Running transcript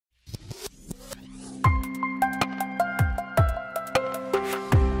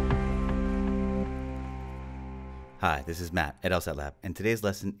Hi, this is Matt at LSAT Lab, and today's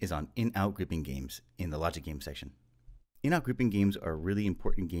lesson is on in-out grouping games in the logic game section. In-out grouping games are a really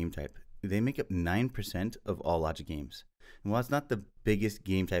important game type. They make up 9% of all logic games. And while it's not the biggest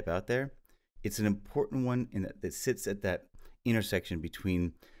game type out there, it's an important one in that it sits at that intersection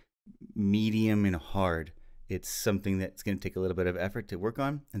between medium and hard. It's something that's going to take a little bit of effort to work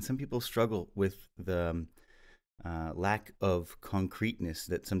on, and some people struggle with the lack of concreteness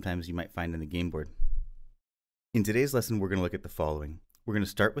that sometimes you might find in the game board. In today's lesson, we're going to look at the following. We're going to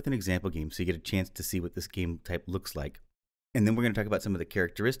start with an example game so you get a chance to see what this game type looks like. And then we're going to talk about some of the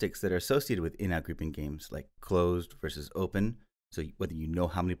characteristics that are associated with in-out grouping games, like closed versus open. So whether you know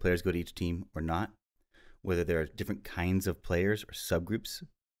how many players go to each team or not, whether there are different kinds of players or subgroups,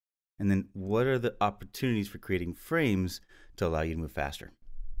 and then what are the opportunities for creating frames to allow you to move faster.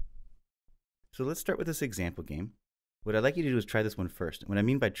 So let's start with this example game. What I'd like you to do is try this one first. And what I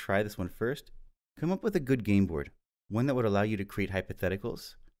mean by try this one first, come up with a good game board, one that would allow you to create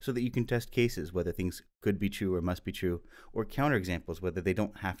hypotheticals so that you can test cases, whether things could be true or must be true, or counterexamples, whether they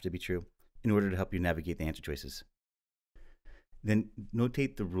don't have to be true, in order to help you navigate the answer choices. Then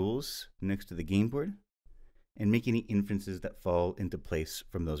notate the rules next to the game board and make any inferences that fall into place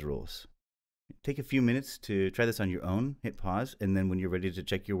from those rules. Take a few minutes to try this on your own, hit pause, and then when you're ready to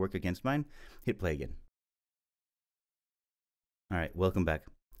check your work against mine, hit play again. All right, welcome back.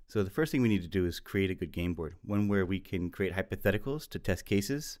 So the first thing we need to do is create a good game board, one where we can create hypotheticals to test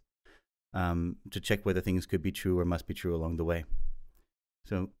cases, to check whether things could be true or must be true along the way.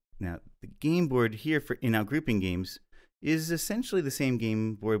 So now the game board here for in-out grouping games is essentially the same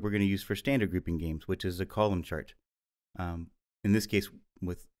game board we're going to use for standard grouping games, which is a column chart. In this case,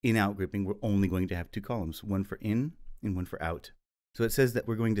 with in-out grouping, we're only going to have two columns, one for in and one for out. So it says that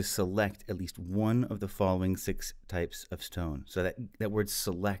we're going to select at least one of the following 6 types of stone. So that word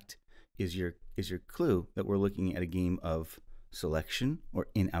select is your clue that we're looking at a game of selection, or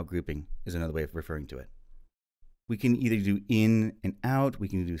in-out grouping is another way of referring to it. We can either do in and out, we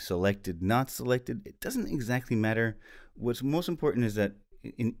can do selected, not selected. It doesn't exactly matter. What's most important is that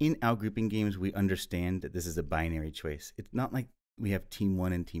in in-out grouping games, we understand that this is a binary choice. It's not like we have team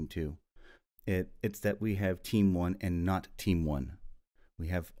 1 and team 2. It's that we have team 1 and not team 1. We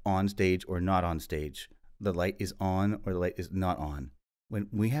have on stage or not on stage. The light is on or the light is not on. When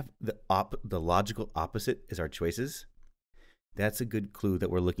we have the logical opposite as our choices, that's a good clue that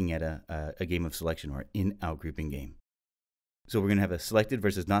we're looking at a game of selection or in-out grouping game. So we're going to have a selected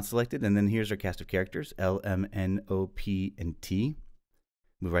versus not selected, and then here's our cast of characters, L, M, N, O, P, and T.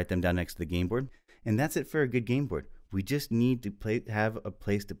 We write them down next to the game board, and that's it for a good game board. We just need to have a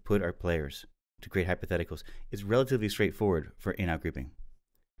place to put our players to create hypotheticals. It's relatively straightforward for in-out grouping.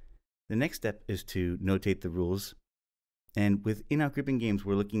 The next step is to notate the rules. And with in-out grouping games,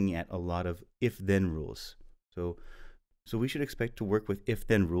 we're looking at a lot of if-then rules. So we should expect to work with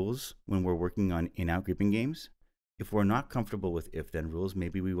if-then rules when we're working on in-out grouping games. If we're not comfortable with if-then rules,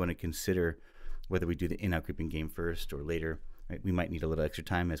 maybe we want to consider whether we do the in-out grouping game first or later. Right? We might need a little extra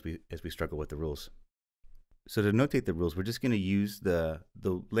time as we struggle with the rules. So to notate the rules, we're just going to use the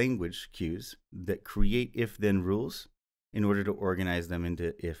language cues that create if-then rules in order to organize them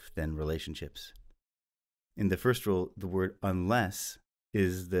into if-then relationships. In the first rule, the word unless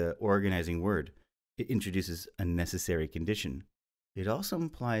is the organizing word. It introduces a necessary condition. It also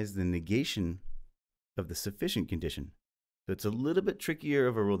implies the negation of the sufficient condition. So it's a little bit trickier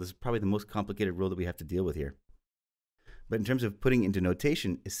of a rule. This is probably the most complicated rule that we have to deal with here. But in terms of putting it into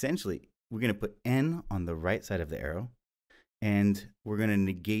notation, essentially, we're going to put N on the right side of the arrow, and we're going to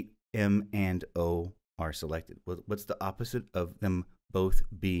negate M and O are selected. Well, what's the opposite of them both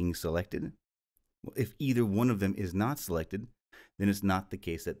being selected? Well, if either one of them is not selected, then it's not the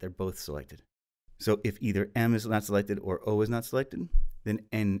case that they're both selected. So if either M is not selected or O is not selected, then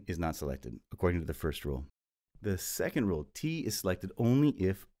N is not selected, according to the first rule. The second rule, T is selected only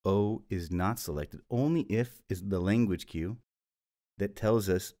if O is not selected. Only if is the language cue that tells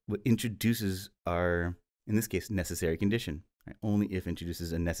us what introduces our, in this case, necessary condition. Right? Only if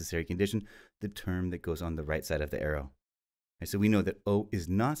introduces a necessary condition, the term that goes on the right side of the arrow. Right? So we know that O is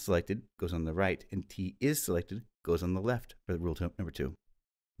not selected, goes on the right, and T is selected, goes on the left for rule number 2.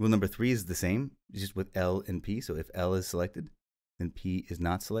 Rule number 3 is the same, just with L and P. So if L is selected, then P is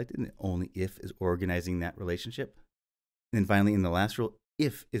not selected, and only if is organizing that relationship. And then finally, in the last rule,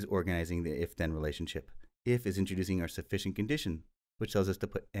 if is organizing the if-then relationship. If is introducing our sufficient condition, which tells us to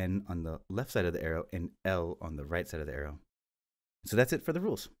put N on the left side of the arrow and L on the right side of the arrow. So that's it for the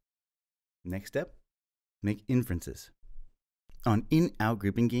rules. Next step, make inferences. On in-out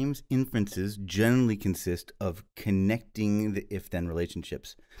grouping games, inferences generally consist of connecting the if-then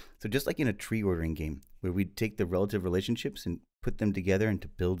relationships. So just like in a tree ordering game, where we take the relative relationships and put them together and to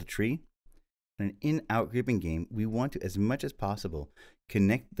build a tree, in an in-out grouping game, we want to, as much as possible,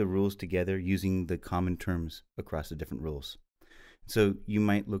 connect the rules together using the common terms across the different rules. So you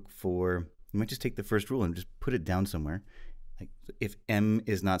might just take the first rule and just put it down somewhere. Like if M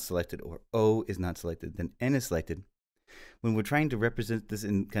is not selected or O is not selected, then N is selected. When we're trying to represent this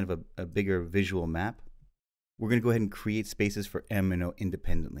in kind of a bigger visual map, we're going to go ahead and create spaces for M and O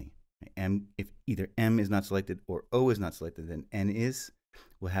independently. If either M is not selected or O is not selected, then N is.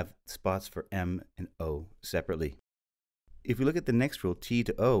 We'll have spots for M and O separately. If we look at the next rule, T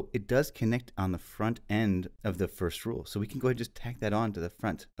to O, it does connect on the front end of the first rule. So we can go ahead and just tack that on to the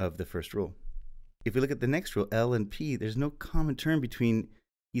front of the first rule. If we look at the next rule, L and P, there's no common term between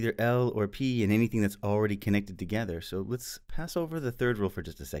either L or P and anything that's already connected together. So let's pass over the third rule for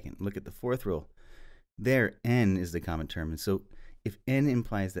just a second. Look at the fourth rule. There, N is the common term. And so if N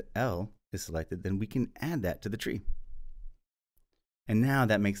implies that L is selected, then we can add that to the tree. And now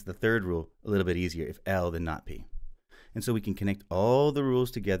that makes the third rule a little bit easier, if L, then not P. And so we can connect all the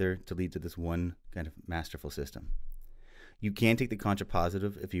rules together to lead to this one kind of masterful system. You can take the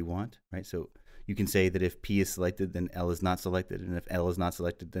contrapositive if you want, right? So you can say that if P is selected, then L is not selected. And if L is not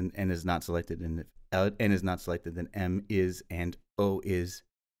selected, then N is not selected. And if N is not selected, then M is and O is.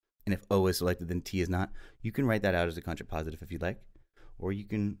 And if O is selected, then T is not. You can write that out as a contrapositive if you like. Or you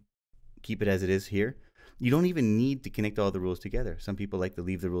can keep it as it is here. You don't even need to connect all the rules together. Some people like to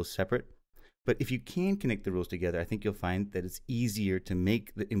leave the rules separate. But if you can connect the rules together, I think you'll find that it's easier to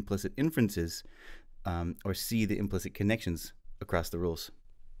make the implicit inferences or see the implicit connections across the rules.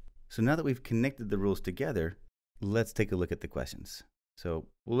 So now that we've connected the rules together, let's take a look at the questions. So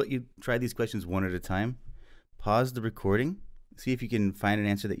we'll let you try these questions one at a time. Pause the recording, see if you can find an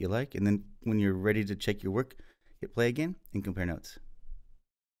answer that you like, and then when you're ready to check your work, hit play again and compare notes.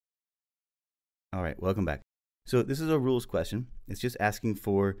 All right, welcome back. So this is a rules question. It's just asking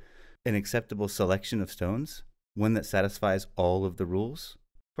for an acceptable selection of stones, one that satisfies all of the rules.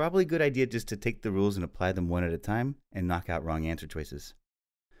 Probably a good idea just to take the rules and apply them one at a time and knock out wrong answer choices.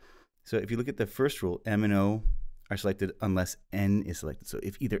 So if you look at the first rule, M and O are selected unless N is selected. So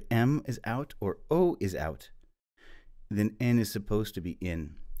if either M is out or O is out, then N is supposed to be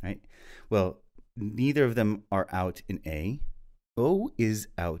in, right? Well, neither of them are out in A. O is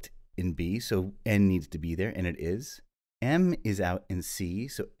out in B, so N needs to be there, and it is. M is out in C,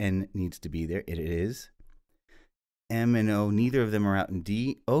 so N needs to be there, and it is. M and O, neither of them are out in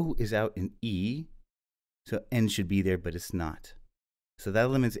D. O is out in E, so N should be there, but it's not. So that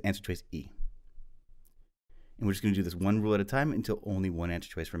eliminates answer choice E. And we're just going to do this one rule at a time until only one answer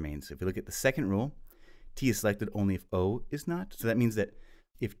choice remains. So if you look at the second rule, T is selected only if O is not. So that means that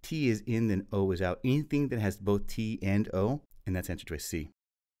if T is in, then O is out. Anything that has both T and O, and that's answer choice C.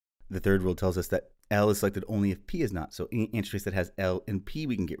 The third rule tells us that L is selected only if P is not. So any answer choice that has L and P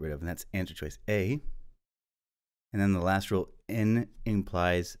we can get rid of, and that's answer choice A. And then the last rule, N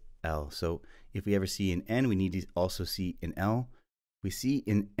implies L. So if we ever see an N, we need to also see an L. We see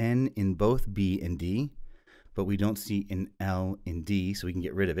an N in both B and D, but we don't see an L in D, so we can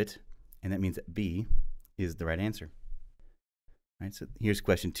get rid of it. And that means that B is the right answer. All right, so here's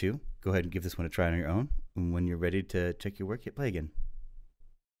question 2. Go ahead and give this one a try on your own. And when you're ready to check your work, hit play again.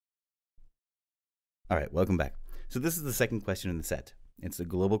 All right, welcome back. So this is the second question in the set. It's a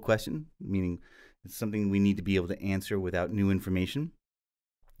global question, meaning it's something we need to be able to answer without new information.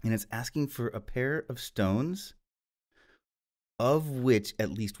 And it's asking for a pair of stones of which at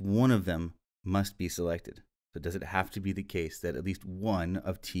least one of them must be selected. So does it have to be the case that at least one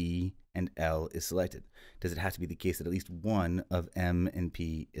of T and L is selected? Does it have to be the case that at least one of M and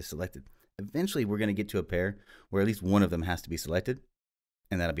P is selected? Eventually, we're going to get to a pair where at least one of them has to be selected,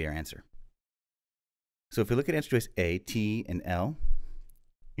 and that'll be our answer. So if we look at answer choice A, T and L,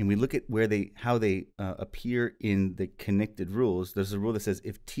 and we look at how they appear in the connected rules, there's a rule that says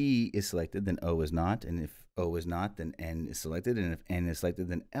if T is selected, then O is not, and if O is not, then N is selected, and if N is selected,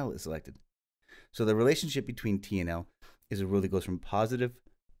 then L is selected. So the relationship between T and L is a rule that goes from positive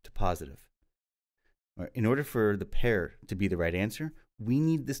to positive. In order for the pair to be the right answer, we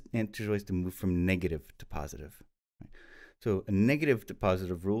need this answer choice to move from negative to positive. So a negative to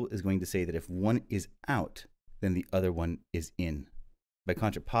positive rule is going to say that if one is out, then the other one is in. By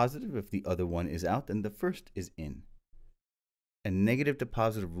contrapositive, if the other one is out, then the first is in. A negative to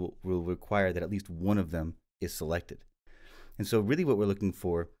positive rule will require that at least one of them is selected. And so really what we're looking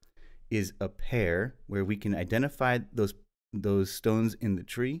for is a pair where we can identify those stones in the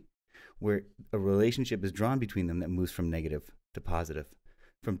tree where a relationship is drawn between them that moves from negative to positive.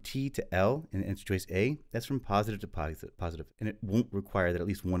 From T to L in answer choice A, that's from positive to positive, and it won't require that at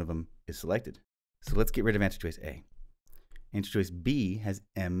least one of them is selected. So let's get rid of answer choice A. Answer choice B has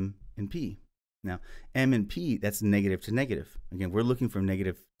M and P. Now, M and P, that's negative to negative. Again, we're looking from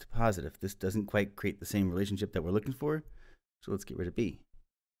negative to positive. This doesn't quite create the same relationship that we're looking for, so let's get rid of B.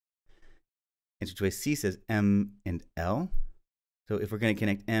 Answer choice C says M and L. So if we're going to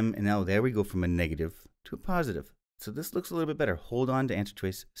connect M and L, there we go from a negative to a positive. So this looks a little bit better. Hold on to answer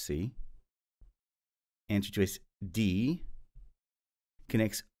choice C. Answer choice D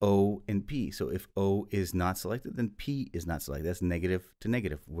connects O and P. So if O is not selected, then P is not selected. That's negative to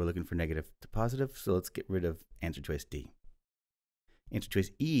negative. We're looking for negative to positive, so let's get rid of answer choice D. Answer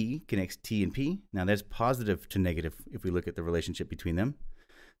choice E connects T and P. Now there's positive to negative if we look at the relationship between them.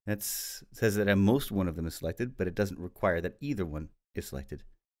 That says that at most one of them is selected, but it doesn't require that either one is selected.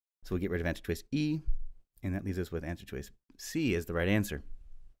 So we'll get rid of answer choice E, and that leaves us with answer choice C as the right answer.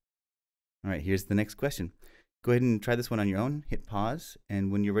 All right, here's the next question. Go ahead and try this one on your own. Hit pause,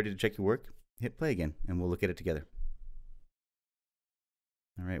 and when you're ready to check your work, hit play again, and we'll look at it together.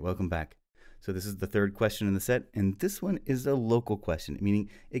 All right, welcome back. So this is the third question in the set, and this one is a local question,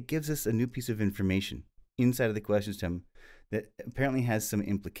 meaning it gives us a new piece of information inside of the question stem that apparently has some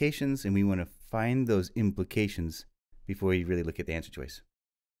implications, and we want to find those implications before we really look at the answer choice.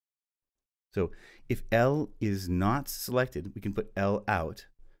 So if L is not selected, we can put L out,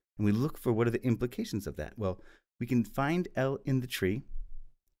 and we look for what are the implications of that. Well, we can find L in the tree,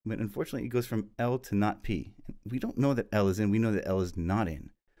 but unfortunately it goes from L to not P. We don't know that L is in, we know that L is not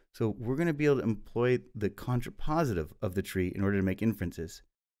in. So we're going to be able to employ the contrapositive of the tree in order to make inferences.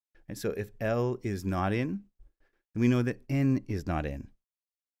 And so if L is not in, then we know that N is not in.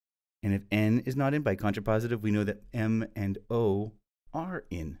 And if N is not in by contrapositive, we know that M and O are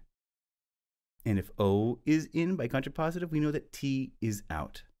in. And if O is in by contrapositive, we know that T is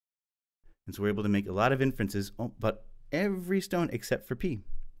out. And so we're able to make a lot of inferences, but every stone except for P.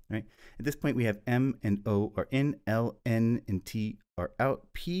 Right? At this point, we have M and O are in, L, N, and T are out.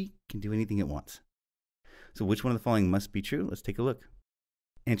 P can do anything it wants. So which one of the following must be true? Let's take a look.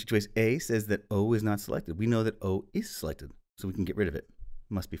 Answer choice A says that O is not selected. We know that O is selected, so we can get rid of it.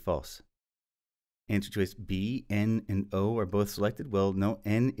 Must be false. Answer choice B, N and O are both selected. Well, no,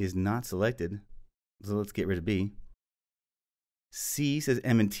 N is not selected, so let's get rid of B. C says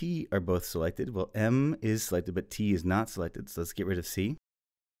M and T are both selected. Well, M is selected, but T is not selected, so let's get rid of C.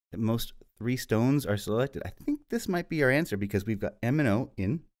 At most 3 stones are selected. I think this might be our answer because we've got M and O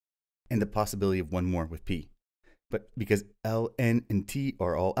in and the possibility of one more with P. But because L, N, and T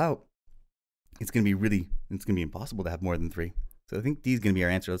are all out, it's going to be impossible to have more than 3. So I think D is going to be our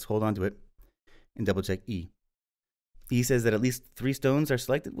answer. Let's hold on to it and double check E. E says that at least 3 stones are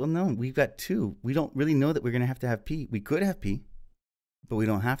selected. Well, no, we've got 2. We don't really know that we're going to have P. We could have P, but we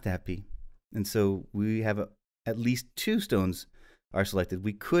don't have to have P. And so we have at least 2 stones are selected.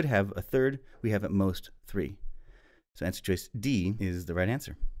 We could have a third. We have at most 3. So answer choice D is the right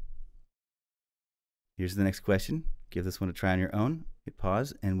answer. Here's the next question. Give this one a try on your own. Hit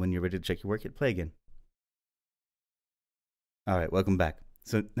pause, and when you're ready to check your work, hit play again. All right, welcome back.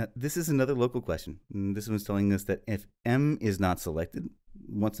 So now this is another local question. And this one's telling us that if M is not selected,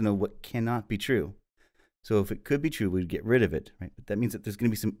 it wants to know what cannot be true. So if it could be true, we'd get rid of it, right? But that means that there's going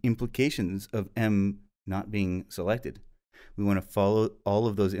to be some implications of M not being selected. We want to follow all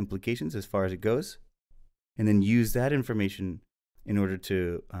of those implications as far as it goes, and then use that information in order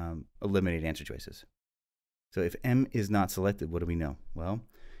to eliminate answer choices. So if M is not selected, what do we know? Well,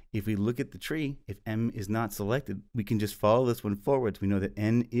 if we look at the tree, if M is not selected, we can just follow this one forwards. We know that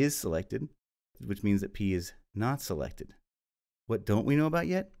N is selected, which means that P is not selected. What don't we know about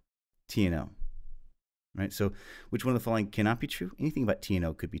yet? T and O. Right? So which one of the following cannot be true? Anything about T and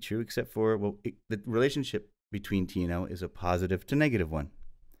O could be true, except for, well, the relationship between T and O is a positive to negative one.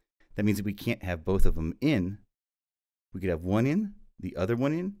 That means that we can't have both of them in. We could have one in, the other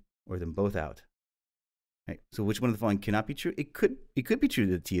one in, or them both out. Right. So which one of the following cannot be true? It could be true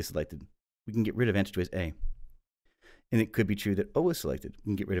that T is selected. We can get rid of answer choice A. And it could be true that O is selected. We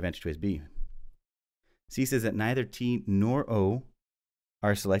can get rid of answer choice B. C says that neither T nor O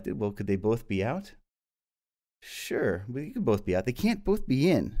are selected. Well, could they both be out? Sure, they could both be out. They can't both be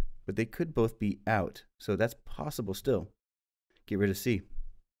in, but they could both be out. So that's possible still. Get rid of C.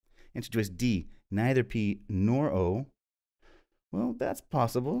 Answer choice D, neither P nor O. Well, that's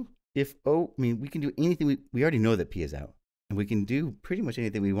possible. If O, I mean, we can do anything. We already know that P is out, and we can do pretty much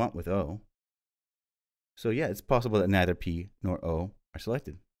anything we want with O. So yeah, it's possible that neither P nor O are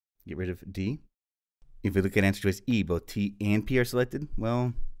selected. Get rid of D. If we look at answer choice E, both T and P are selected.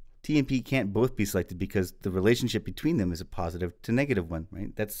 Well, T and P can't both be selected because the relationship between them is a positive to negative one,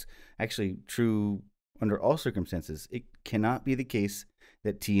 right? That's actually true under all circumstances. It cannot be the case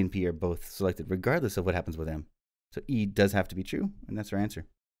that T and P are both selected regardless of what happens with M. So E does have to be true, and that's our answer.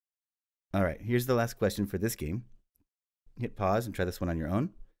 All right, here's the last question for this game. Hit pause and try this one on your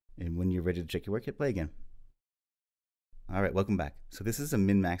own. And when you're ready to check your work, hit play again. All right, welcome back. So this is a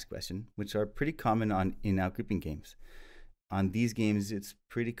min-max question, which are pretty common on in-out grouping games. On these games, it's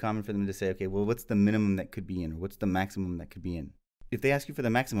pretty common for them to say, okay, well, what's the minimum that could be in, or what's the maximum that could be in? If they ask you for the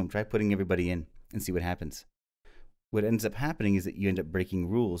maximum, try putting everybody in and see what happens. What ends up happening is that you end up breaking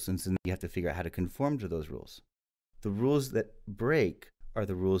rules, and so you have to figure out how to conform to those rules. The rules that break are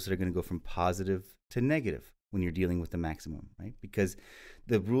the rules that are going to go from positive to negative when you're dealing with the maximum, right? Because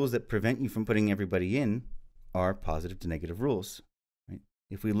the rules that prevent you from putting everybody in are positive to negative rules, right?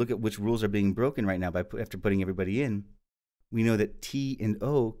 If we look at which rules are being broken right now after putting everybody in, we know that T and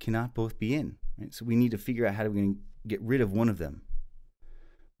O cannot both be in, right? So we need to figure out how we're going to get rid of one of them.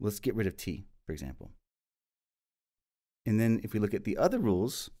 Let's get rid of T, for example. And then if we look at the other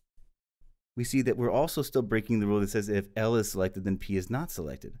rules, we see that we're also still breaking the rule that says if L is selected, then P is not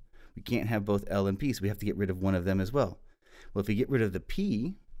selected. We can't have both L and P, so we have to get rid of one of them as well. Well, if we get rid of the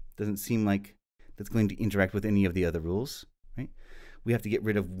P, it doesn't seem like that's going to interact with any of the other rules, right? We have to get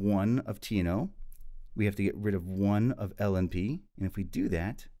rid of one of T and O. We have to get rid of one of L and P. And if we do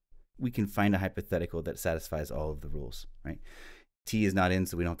that, we can find a hypothetical that satisfies all of the rules, right? T is not in,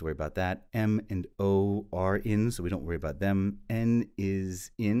 so we don't have to worry about that. M and O are in, so we don't worry about them. N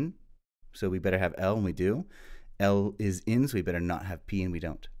is in, so we better have L, and we do. L is in, so we better not have P, and we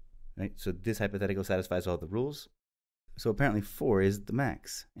don't. Right? So this hypothetical satisfies all the rules. So apparently 4 is the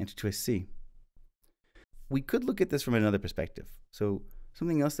max. Answer choice C. We could look at this from another perspective. So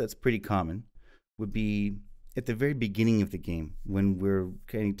something else that's pretty common would be at the very beginning of the game when we're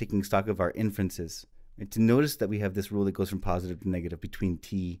kind of taking stock of our inferences. Right? To notice that we have this rule that goes from positive to negative between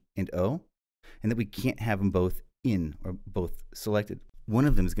T and O, and that we can't have them both in or both selected. One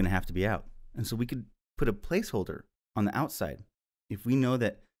of them is going to have to be out. And so we could put a placeholder on the outside. If we know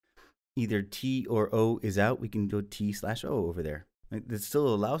that either T or O is out, we can go T/O over there. That still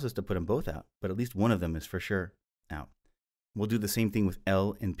allows us to put them both out, but at least one of them is for sure out. We'll do the same thing with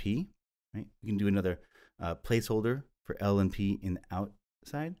L and P. Right? We can do another placeholder for L and P in the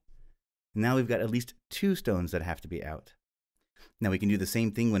outside. Now we've got at least 2 stones that have to be out. Now we can do the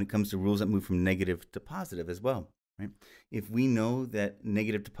same thing when it comes to rules that move from negative to positive as well. Right? If we know that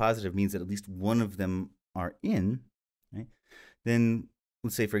negative to positive means that at least one of them are in, right, then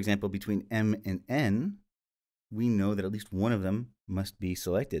let's say, for example, between M and N, we know that at least one of them must be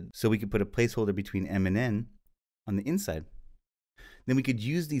selected. So we could put a placeholder between M and N on the inside. Then we could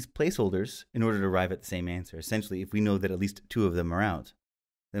use these placeholders in order to arrive at the same answer. Essentially, if we know that at least 2 of them are out,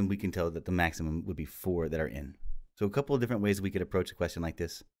 then we can tell that the maximum would be 4 that are in. So a couple of different ways we could approach a question like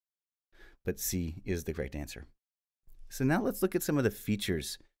this, but C is the correct answer. So now let's look at some of the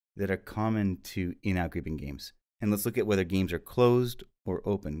features that are common to in-out grouping games. And let's look at whether games are closed or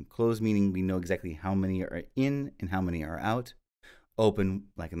open. Closed meaning we know exactly how many are in and how many are out. Open,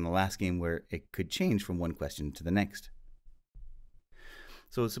 like in the last game where it could change from one question to the next.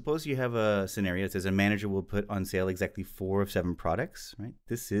 So suppose you have a scenario that says a manager will put on sale exactly 4 of 7 products, right?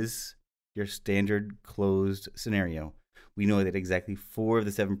 This is your standard closed scenario. We know that exactly 4 of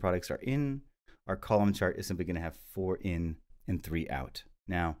the 7 products are in. Our column chart is simply going to have 4 in and 3 out.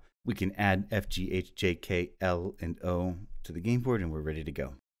 Now, we can add F, G, H, J, K, L, and O to the game board, and we're ready to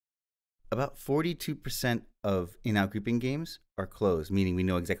go. About 42% of in-out grouping games are closed, meaning we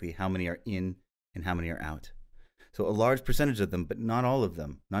know exactly how many are in and how many are out. So a large percentage of them, but not all of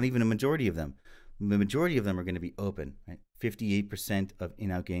them, not even a majority of them. The majority of them are going to be open. Right? 58% of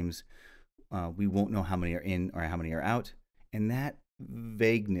in-out games, we won't know how many are in or how many are out. And that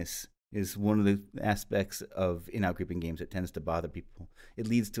vagueness is one of the aspects of in-out grouping games that tends to bother people. It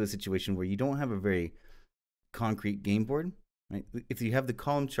leads to a situation where you don't have a very concrete game board. Right? If you have the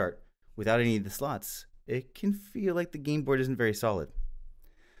column chart without any of the slots, it can feel like the game board isn't very solid.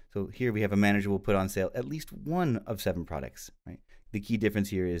 So here we have a manager will put on sale at least 1 of 7 products. Right? The key difference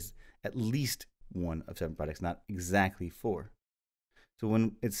here is at least 1 of 7 products, not exactly 4. So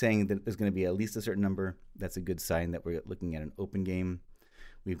when it's saying that there's going to be at least a certain number, that's a good sign that we're looking at an open game.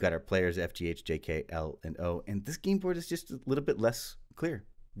 We've got our players F, G, H, J, K, L, and O, and this game board is just a little bit less clear.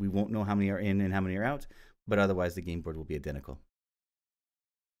 We won't know how many are in and how many are out, but otherwise the game board will be identical.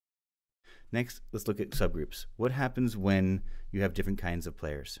 Next, let's look at subgroups. What happens when you have different kinds of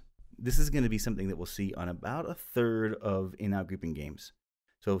players? This is going to be something that we'll see on about a third of in-out grouping games.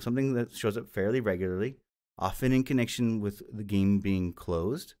 So something that shows up fairly regularly, often in connection with the game being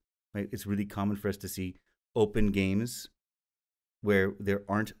closed, right? It's really common for us to see open games where there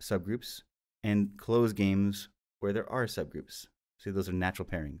aren't subgroups and closed games where there are subgroups. So those are natural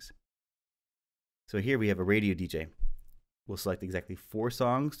pairings. So here we have a radio DJ. We'll select exactly 4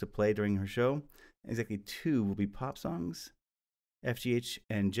 songs to play during her show. Exactly 2 will be pop songs, F, G, H,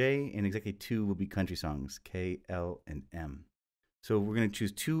 and J, and exactly 2 will be country songs, K, L, and M. So we're going to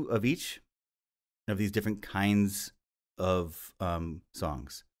choose 2 of each of these different kinds of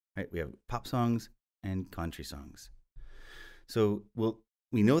songs. Right? We have pop songs and country songs. So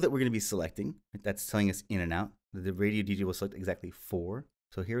we know that we're going to be selecting. Right? That's telling us in and out. The radio DJ will select exactly 4.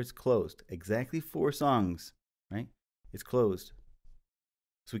 So here it's closed. Exactly 4 songs. Right? It's closed.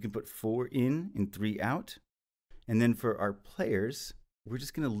 So we can put 4 in and 3 out. And then for our players, we're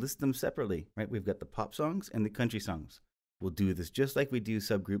just going to list them separately. Right? We've got the pop songs and the country songs. We'll do this just like we do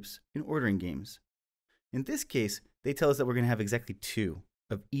subgroups in ordering games. In this case, they tell us that we're going to have exactly 2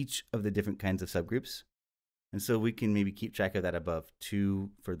 of each of the different kinds of subgroups. And so we can maybe keep track of that above, 2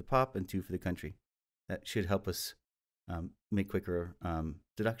 for the pop and 2 for the country. That should help us make quicker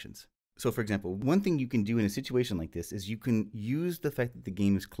deductions. So for example, one thing you can do in a situation like this is you can use the fact that the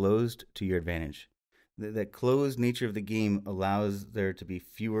game is closed to your advantage. That closed nature of the game allows there to be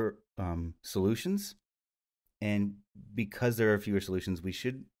fewer solutions. And because there are fewer solutions, we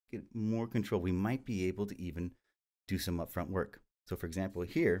should get more control. We might be able to even do some upfront work. So for example,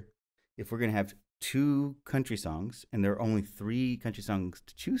 here, if we're going to have 2 country songs and there are only 3 country songs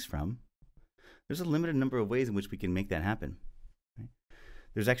to choose from, there's a limited number of ways in which we can make that happen. Right?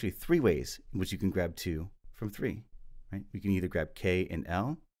 There's actually 3 ways in which you can grab 2 from 3. Right? We can either grab K and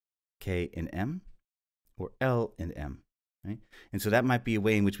L, K and M, or L and M. Right? And so that might be a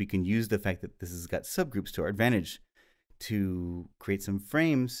way in which we can use the fact that this has got subgroups to our advantage to create some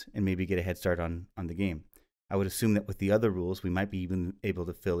frames and maybe get a head start on the game. I would assume that with the other rules, we might be even able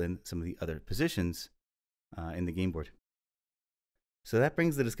to fill in some of the other positions in the game board. So that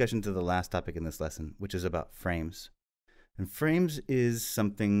brings the discussion to the last topic in this lesson, which is about frames. And frames is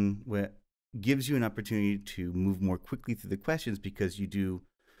something that gives you an opportunity to move more quickly through the questions because you do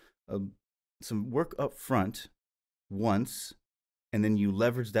some work up front once, and then you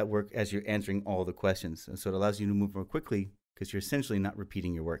leverage that work as you're answering all the questions. And so it allows you to move more quickly because you're essentially not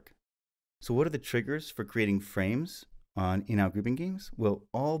repeating your work. So what are the triggers for creating frames on in-out grouping games? Well,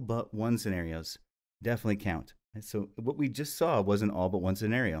 all but one scenarios definitely count. So what we just saw was an all but one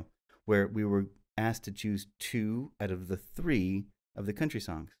scenario where we were asked to choose 2 out of the 3 of the country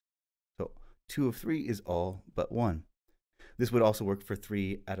songs. So 2 of 3 is all but 1. This would also work for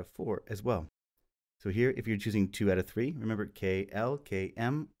 3 out of 4 as well. So here, if you're choosing 2 out of 3, remember KL,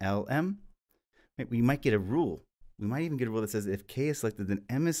 KM, LM, right? We might get a rule. We might even get a rule that says if K is selected, then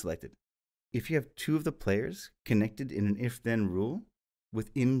M is selected. If you have 2 of the players connected in an if-then rule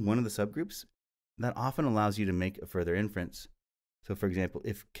within one of the subgroups, that often allows you to make a further inference. So for example,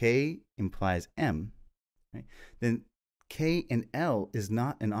 if K implies M, right, then K and L is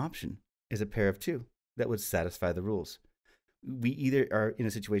not an option as a pair of 2. That would satisfy the rules. We either are in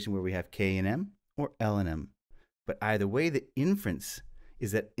a situation where we have K and M or L and M. But either way, the inference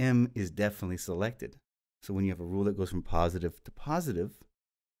is that M is definitely selected. So when you have a rule that goes from positive to positive,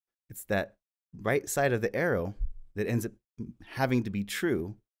 it's that right side of the arrow that ends up having to be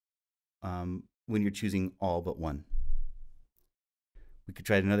true when you're choosing all but 1. We could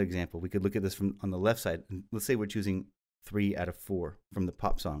try another example. We could look at this from on the left side. Let's say we're choosing 3 out of 4 from the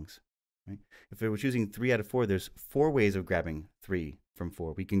pop songs. Right? If we're choosing 3 out of 4, there's 4 ways of grabbing 3 from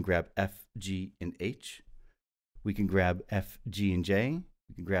 4. We can grab F, G, and H. We can grab F, G, and J.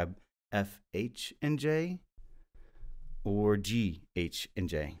 We can grab F, H, and J. Or G, H, and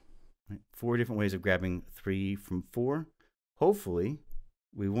J. Right? 4 different ways of grabbing 3 from 4. Hopefully,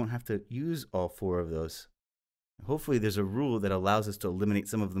 we won't have to use all 4 of those. Hopefully, there's a rule that allows us to eliminate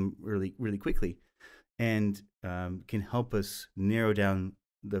some of them really, really quickly and can help us narrow down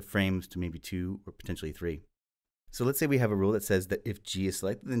the frames to maybe 2 or potentially 3. So let's say we have a rule that says that if G is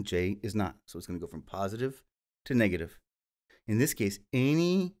selected, then J is not. So it's going to go from positive to negative. In this case,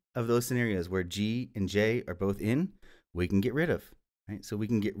 any of those scenarios where G and J are both in, we can get rid of. Right? So we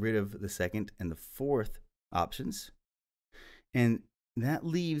can get rid of the second and the fourth options. And that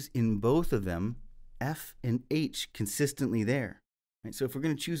leaves in both of them F and H consistently there. Right? So if we're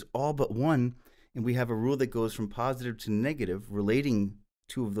going to choose all but 1, and we have a rule that goes from positive to negative relating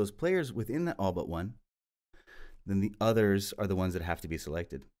 2 of those players within that all but 1, then the others are the ones that have to be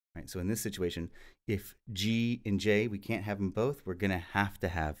selected. Right? So in this situation, if G and J, we can't have them both, we're going to have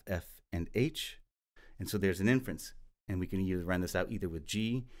F and H. And so there's an inference. And we can either run this out either with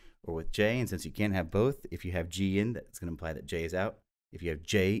G or with J. And since you can't have both, if you have G in, that's going to imply that J is out. If you have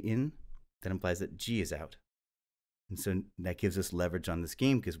J in, that implies that G is out. And so that gives us leverage on this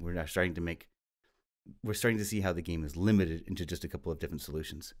game because we're now starting to see how the game is limited into just a couple of different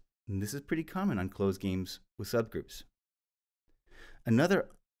solutions. And this is pretty common on closed games with subgroups. Another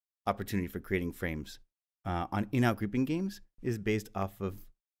opportunity for creating frames on in-out grouping games is based off of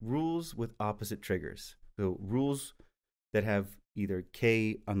rules with opposite triggers. So rules that have either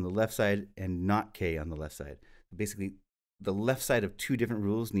K on the left side and not K on the left side. Basically, the left side of two different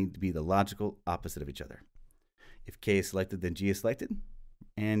rules need to be the logical opposite of each other. If K is selected, then G is selected.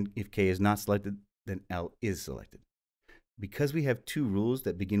 And if K is not selected, then L is selected. Because we have two rules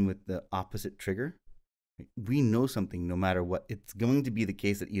that begin with the opposite trigger, we know something no matter what. It's going to be the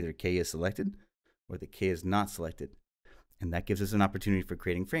case that either K is selected or that K is not selected. And that gives us an opportunity for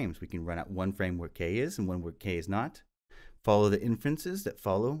creating frames. We can run out one frame where K is and one where K is not. Follow the inferences that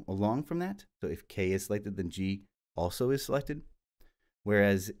follow along from that. So if K is selected, then G also is selected.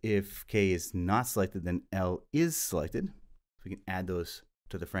 Whereas if K is not selected, then L is selected. So we can add those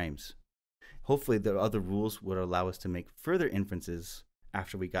to the frames. Hopefully the other rules would allow us to make further inferences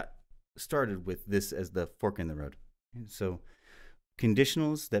after we got started with this as the fork in the road. And so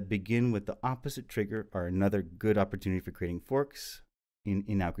conditionals that begin with the opposite trigger are another good opportunity for creating forks in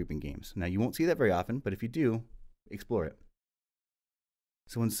in-out grouping games. Now you won't see that very often, but if you do, explore it.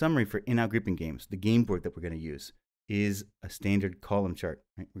 So in summary, for in-out grouping games, the game board that we're going to use is a standard column chart.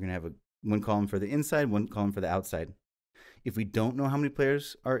 Right? We're going to have one column for the inside, one column for the outside. If we don't know how many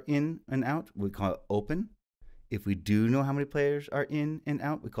players are in and out, we call it open. If we do know how many players are in and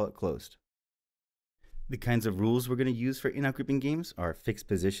out, we call it closed. The kinds of rules we're going to use for in-out grouping games are fixed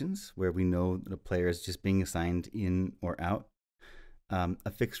positions, where we know the player is just being assigned in or out.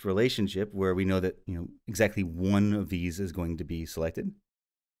 A fixed relationship, where we know that exactly one of these is going to be selected.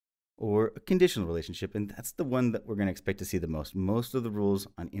 Or a conditional relationship, and that's the one that we're going to expect to see the most. Most of the rules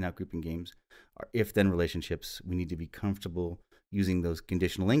on in-out grouping games are if-then relationships. We need to be comfortable using those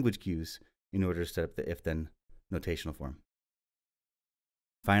conditional language cues in order to set up the if-then notational form.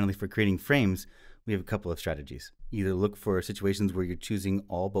 Finally, for creating frames, we have a couple of strategies. Either look for situations where you're choosing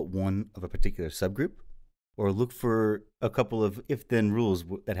all but one of a particular subgroup, or look for a couple of if-then rules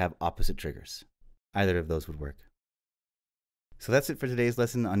that have opposite triggers. Either of those would work. So that's it for today's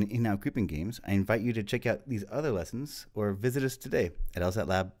lesson on in-out grouping games. I invite you to check out these other lessons or visit us today at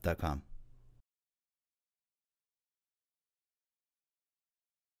lsatlab.com.